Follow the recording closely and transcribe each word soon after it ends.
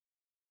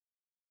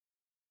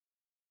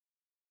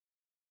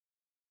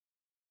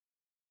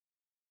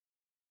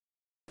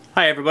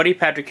Hi everybody,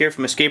 Patrick here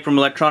from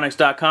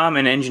EscapeRoomElectronics.com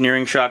and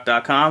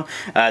EngineeringShock.com.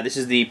 This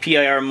is the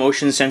PIR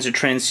motion sensor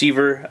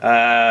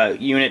transceiver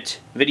unit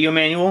video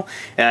manual.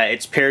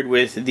 It's paired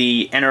with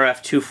the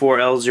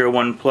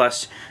NRF24L01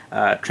 Plus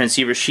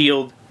transceiver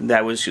shield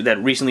that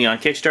recently on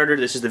Kickstarter.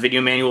 This is the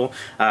video manual.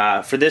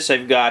 For this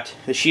I've got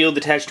the shield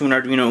attached to an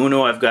Arduino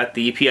Uno. I've got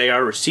the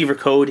PIR receiver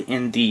code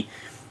in the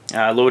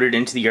loaded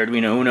into the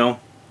Arduino Uno.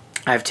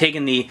 I've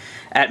taken the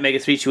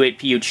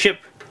ATmega328PU chip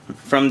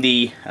from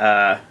the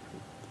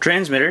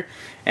transmitter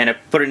and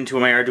I've put it into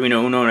my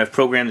Arduino Uno, and I've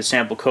programmed the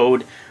sample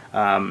code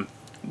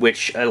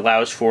which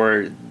allows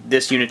for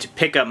this unit to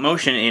pick up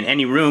motion in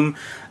any room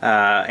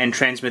and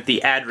transmit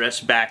the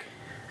address back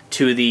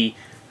to the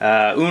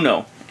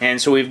Uno.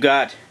 And so we've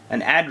got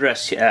an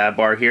address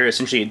bar here,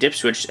 essentially a dip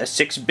switch, a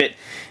 6-bit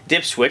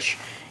dip switch,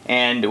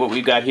 and what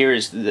we've got here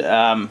is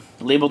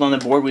labeled on the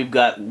board. We've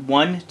got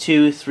 1,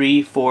 2,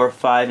 3, 4,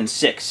 5, and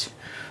 6.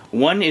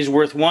 1 is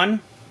worth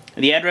 1.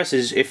 The address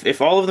is, if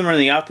all of them are in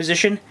the off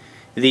position,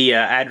 the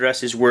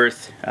address is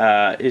worth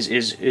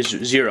is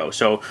 0,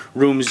 so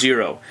room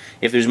 0.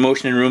 If there's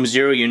motion in room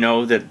 0, you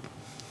know that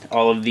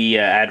all of the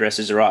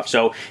addresses are off.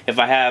 So if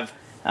I have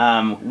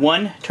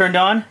 1 turned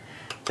on,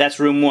 that's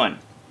room 1.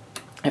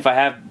 If I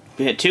have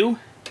 2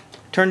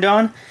 turned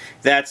on,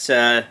 that's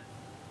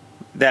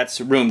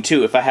room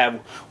 2. If I have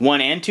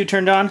 1 and 2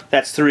 turned on,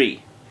 that's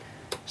 3.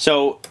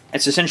 So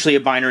it's essentially a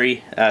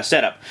binary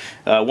setup.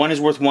 1 is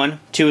worth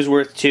 1, 2 is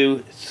worth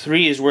 2,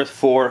 3 is worth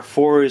 4,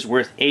 4 is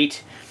worth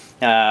 8,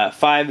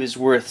 5 is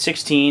worth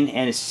 16,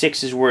 and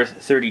 6 is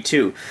worth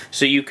 32.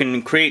 So you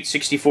can create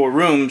 64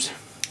 rooms,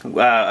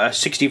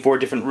 64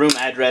 different room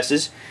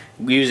addresses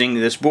using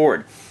this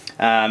board.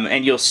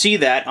 And you'll see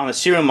that on the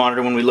serial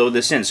monitor when we load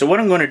this in. So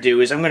what I'm going to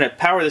do is I'm going to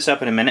power this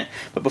up in a minute,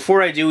 but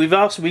before I do, we've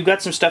got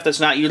some stuff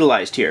that's not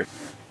utilized here.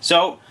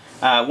 So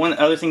one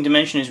other thing to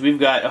mention is we've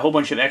got a whole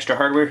bunch of extra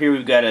hardware here.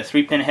 We've got a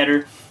 3-pin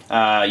header.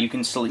 You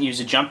can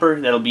use a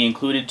jumper that'll be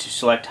included to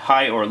select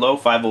high or low,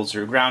 5 volts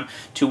or ground,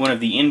 to one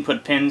of the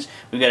input pins.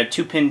 We've got a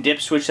 2-pin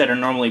dip switch that are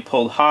normally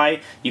pulled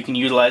high. You can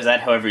utilize that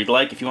however you'd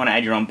like. If you want to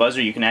add your own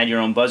buzzer, you can add your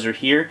own buzzer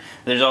here.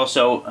 There's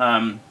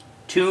also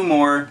 2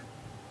 more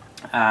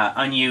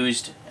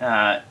unused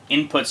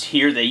inputs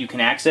here that you can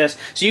access.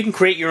 So you can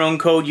create your own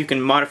code, you can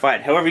modify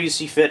it however you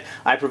see fit.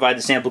 I provide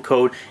the sample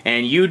code,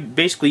 and you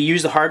basically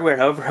use the hardware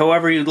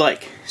however you'd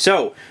like.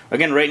 So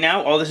again, right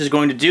now all this is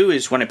going to do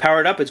is when I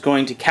power it up, it's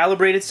going to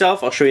calibrate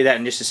itself. I'll show you that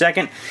in just a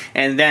second.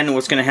 And then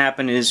what's going to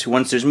happen is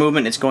once there's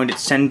movement, it's going to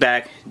send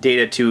back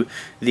data to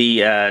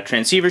the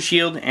transceiver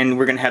shield, and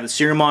we're going to have the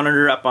serial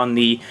monitor up on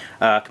the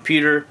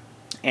computer,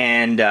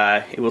 and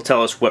it will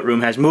tell us what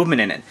room has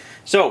movement in it.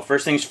 So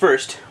first things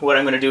first, what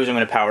I'm going to do is I'm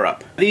going to power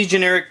up. These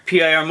generic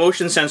PIR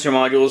motion sensor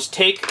modules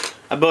take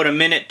about a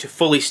minute to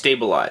fully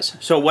stabilize.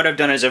 So what I've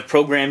done is I've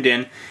programmed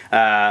in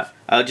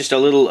just a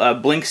little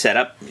blink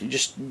setup,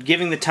 just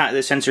giving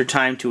the sensor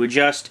time to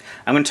adjust.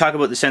 I'm going to talk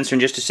about the sensor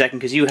in just a second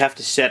because you have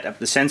to set up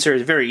the sensor.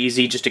 It's very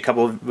easy, just a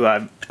couple of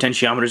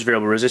potentiometers,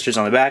 variable resistors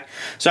on the back.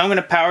 So I'm going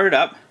to power it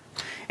up,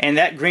 and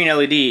that green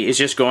LED is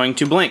just going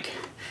to blink.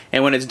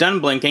 And when it's done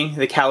blinking,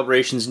 the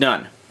calibration's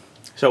done.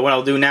 So what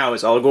I'll do now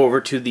is I'll go over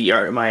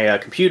to my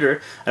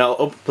computer, and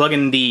I'll plug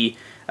in the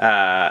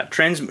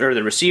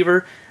the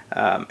receiver,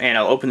 and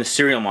I'll open the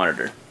serial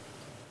monitor.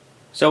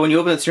 So when you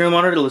open the serial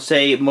monitor, it'll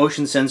say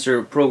motion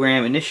sensor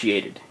program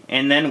initiated.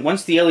 And then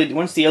once the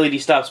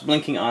LED stops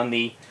blinking on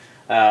the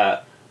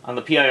PIR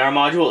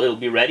module, it'll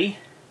be ready,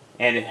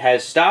 and it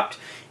has stopped.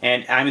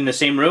 And I'm in the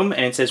same room,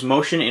 and it says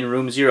motion in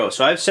room 0.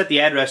 So I've set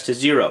the address to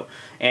 0,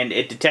 and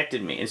it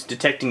detected me. It's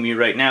detecting me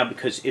right now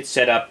because it's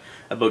set up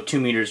about 2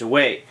 meters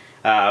away.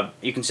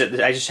 You can set.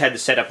 I just had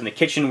this set up in the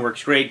kitchen.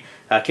 Works great.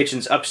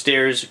 Kitchen's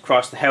upstairs,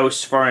 across the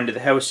house, far into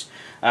the house.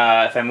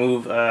 If I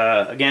move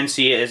again,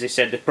 see, as I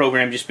said, the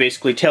program just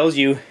basically tells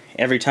you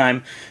every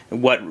time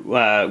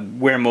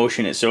where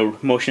motion is. So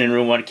motion in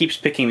room 1, it keeps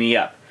picking me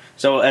up.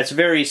 So that's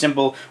very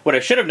simple. What I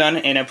should have done,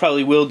 and I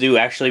probably will do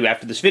actually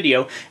after this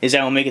video, is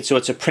I will make it so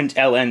it's a print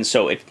LN,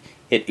 so it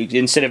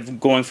instead of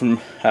going from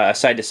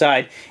side to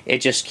side, it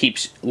just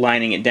keeps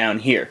lining it down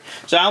here.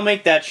 So I'll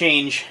make that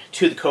change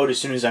to the code as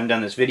soon as I'm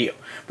done this video.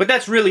 But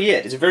that's really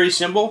it. It's very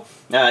simple.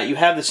 You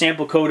have the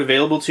sample code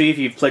available to you if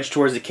you've pledged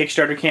towards the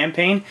Kickstarter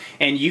campaign,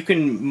 and you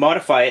can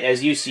modify it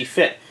as you see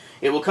fit.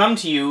 It will come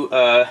to you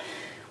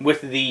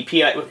with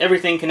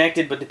everything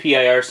connected but the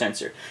PIR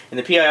sensor. And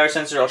the PIR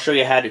sensor, I'll show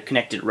you how to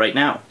connect it right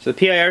now. So the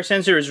PIR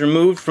sensor is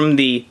removed from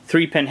the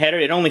 3-pin header.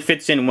 It only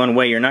fits in one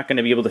way. You're not going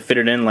to be able to fit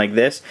it in like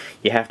this.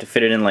 You have to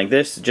fit it in like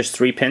this, just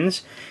 3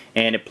 pins.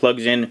 And it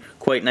plugs in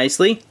quite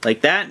nicely, like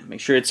that. Make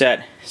sure it's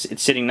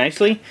sitting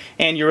nicely,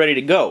 and you're ready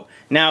to go.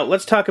 Now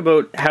let's talk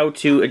about how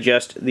to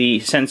adjust the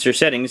sensor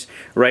settings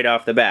right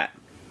off the bat.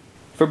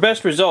 For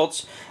best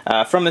results,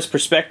 from this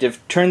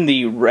perspective, turn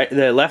the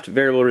left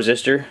variable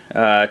resistor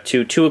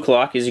to 2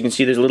 o'clock. As you can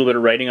see, there's a little bit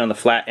of writing on the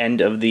flat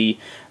end of the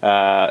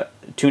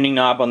tuning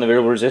knob on the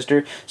variable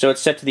resistor. So it's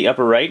set to the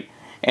upper right,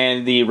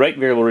 and the right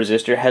variable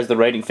resistor has the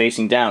writing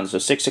facing down, so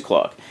 6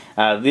 o'clock.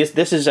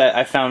 This is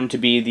I found to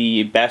be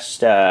the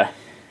best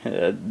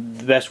the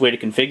best way to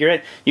configure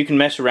it. You can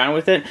mess around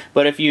with it,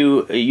 but if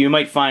you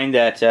might find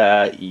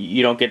that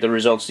you don't get the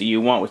results that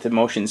you want with the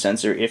motion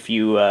sensor if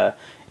you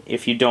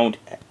don't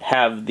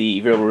have the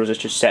variable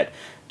resistor set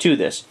to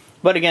this.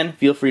 But again,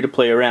 feel free to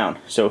play around.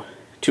 So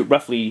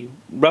roughly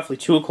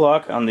 2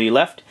 o'clock on the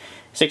left,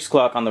 6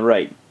 o'clock on the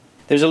right.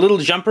 There's a little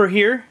jumper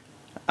here.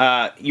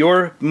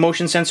 Your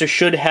motion sensor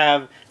should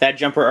have that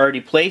jumper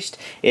already placed.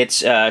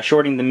 It's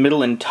shorting the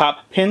middle and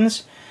top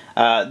pins.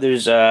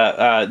 There's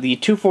the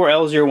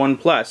 24L01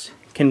 Plus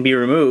can be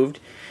removed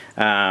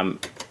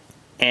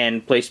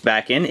and placed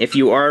back in. If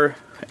you are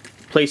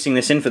placing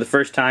this in for the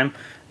first time,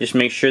 just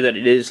make sure that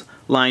it is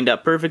lined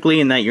up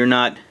perfectly and that you're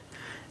not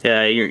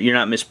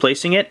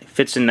misplacing it. It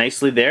fits in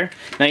nicely there.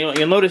 Now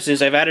you'll notice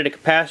is I've added a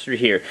capacitor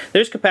here.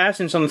 There's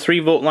capacitance on the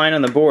 3-volt line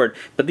on the board,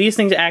 but these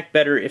things act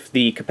better if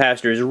the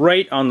capacitor is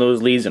right on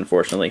those leads,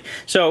 unfortunately.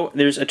 So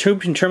there's a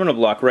tube and terminal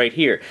block right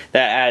here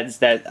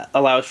that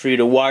allows for you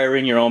to wire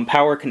in your own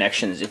power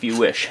connections if you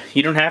wish.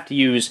 You don't have to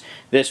use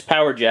this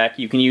power jack.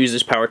 You can use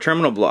this power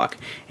terminal block,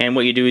 and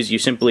what you do is you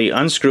simply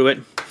unscrew it,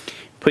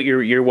 put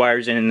your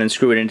wires in, and then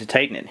screw it in to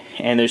tighten it.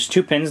 And there's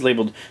 2 pins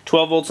labeled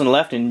 12 volts on the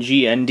left and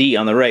G and D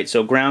on the right.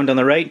 So ground on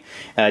the right,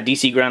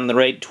 DC ground on the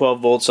right,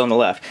 12 volts on the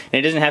left. And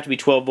it doesn't have to be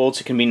 12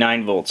 volts, it can be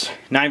 9 volts.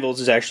 9 volts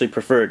is actually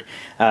preferred,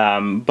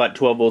 but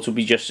 12 volts will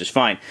be just as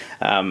fine.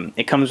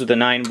 It comes with a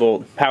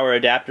 9-volt power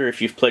adapter if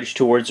you've pledged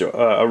towards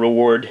a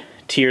reward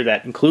tier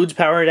that includes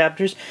power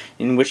adapters,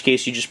 in which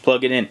case you just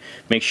plug it in.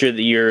 Make sure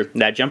that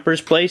that jumper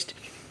is placed,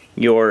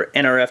 your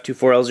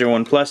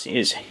NRF24L01 Plus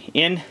is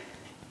in.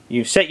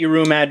 You set your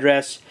room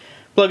address,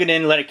 plug it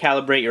in, let it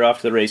calibrate, you're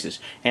off to the races.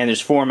 And there's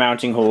 4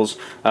 mounting holes,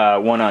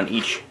 1 on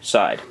each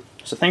side.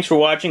 So thanks for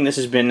watching. This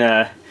has been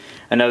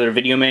another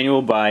video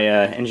manual by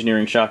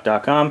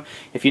EngineeringShock.com.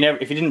 If you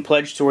didn't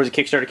pledge towards a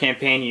Kickstarter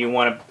campaign and you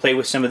want to play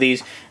with some of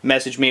these,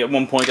 message me. At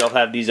one point I'll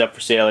have these up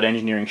for sale at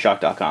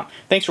EngineeringShock.com.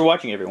 Thanks for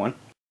watching, everyone.